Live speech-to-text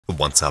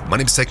What's up, my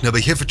name is Technoba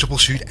here for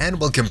Troubleshoot and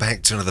welcome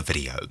back to another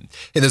video.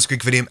 In this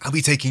quick video, I'll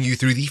be taking you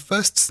through the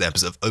first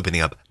steps of opening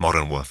up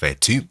Modern Warfare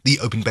 2, the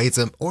open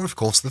beta, or of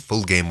course the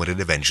full game when it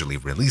eventually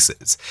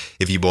releases.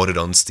 If you bought it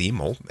on Steam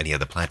or any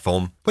other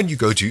platform, when you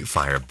go to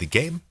fire up the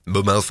game,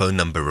 mobile phone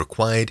number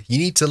required, you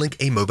need to link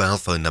a mobile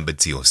phone number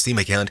to your Steam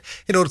account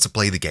in order to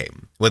play the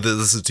game. Whether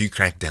this is to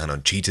crack down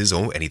on cheaters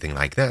or anything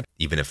like that,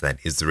 even if that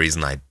is the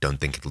reason, I don't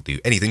think it'll do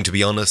anything to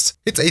be honest,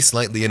 it's a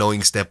slightly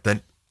annoying step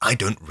that I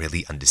don't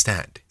really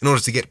understand. In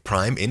order to get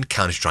Prime in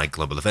Counter-Strike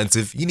Global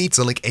Offensive, you need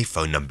to link a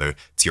phone number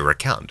to your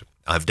account.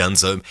 I've done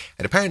so,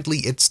 and apparently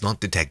it's not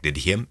detected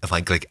here. If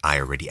I click I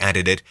already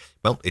added it,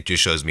 well, it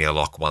just shows me a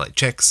lock while it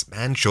checks,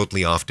 and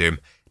shortly after,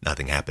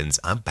 nothing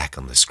happens, I'm back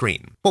on the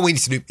screen. What we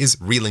need to do is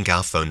relink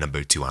our phone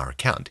number to our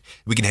account.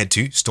 We can head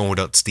to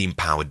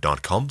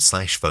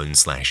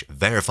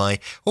store.steampowered.com/phone/verify,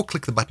 or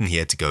click the button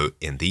here to go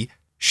in the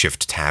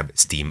Shift tab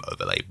Steam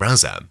overlay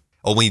browser.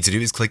 All we need to do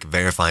is click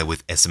verify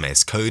with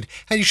SMS code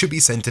and you should be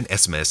sent an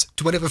SMS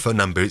to whatever phone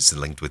number is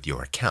linked with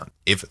your account.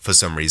 If for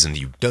some reason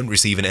you don't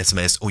receive an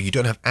SMS or you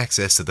don't have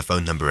access to the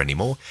phone number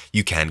anymore,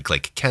 you can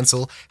click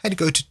cancel and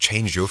go to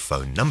change your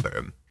phone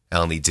number.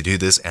 I'll need to do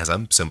this as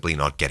I'm simply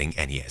not getting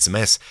any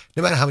SMS,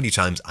 no matter how many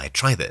times I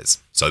try this.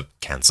 So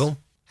cancel,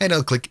 and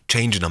I'll click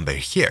change number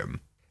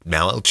here.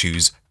 Now I'll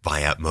choose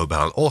via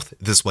mobile auth,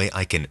 this way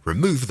I can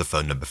remove the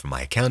phone number from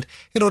my account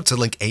in order to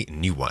link a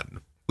new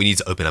one. We need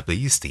to open up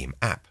the Steam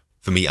app.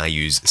 For me, I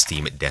use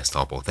Steam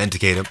Desktop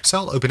Authenticator, so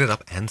I'll open it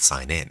up and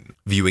sign in.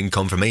 Viewing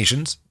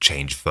confirmations,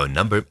 change phone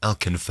number, I'll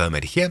confirm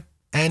it here,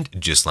 and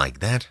just like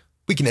that,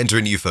 we can enter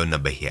a new phone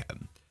number here.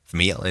 For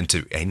me, I'll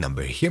enter a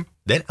number here,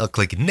 then I'll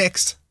click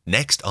next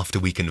after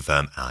we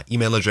confirm our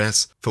email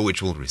address, for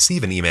which we'll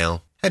receive an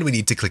email, and we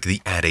need to click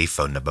the add a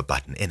phone number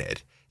button in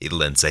it. It'll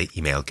then say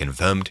email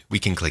confirmed, we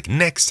can click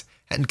next,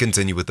 and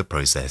continue with the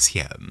process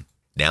here.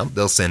 Now,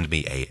 they'll send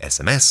me a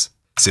SMS,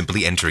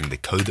 simply entering the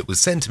code that was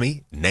sent to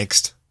me,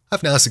 next.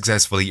 I've now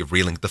successfully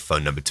relinked the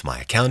phone number to my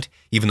account.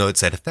 Even though it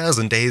said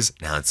 1,000 days,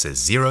 now it says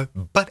 0,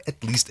 but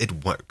at least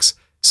it works.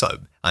 So,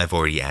 I've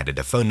already added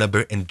a phone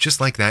number, and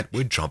just like that,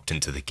 we're dropped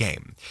into the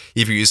game.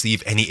 If you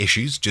receive any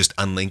issues, just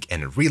unlink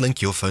and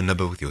relink your phone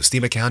number with your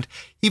Steam account,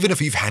 even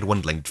if you've had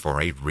one linked for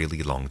a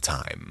really long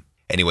time.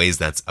 Anyways,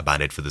 that's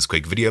about it for this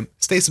quick video.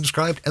 Stay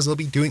subscribed as I'll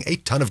be doing a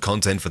ton of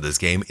content for this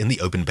game in the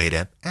open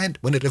beta and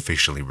when it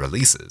officially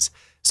releases.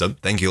 So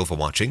thank you all for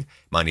watching.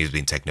 My name has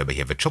been Technoba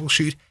here for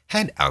Troubleshoot,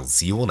 and I'll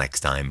see you all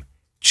next time.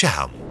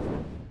 Ciao!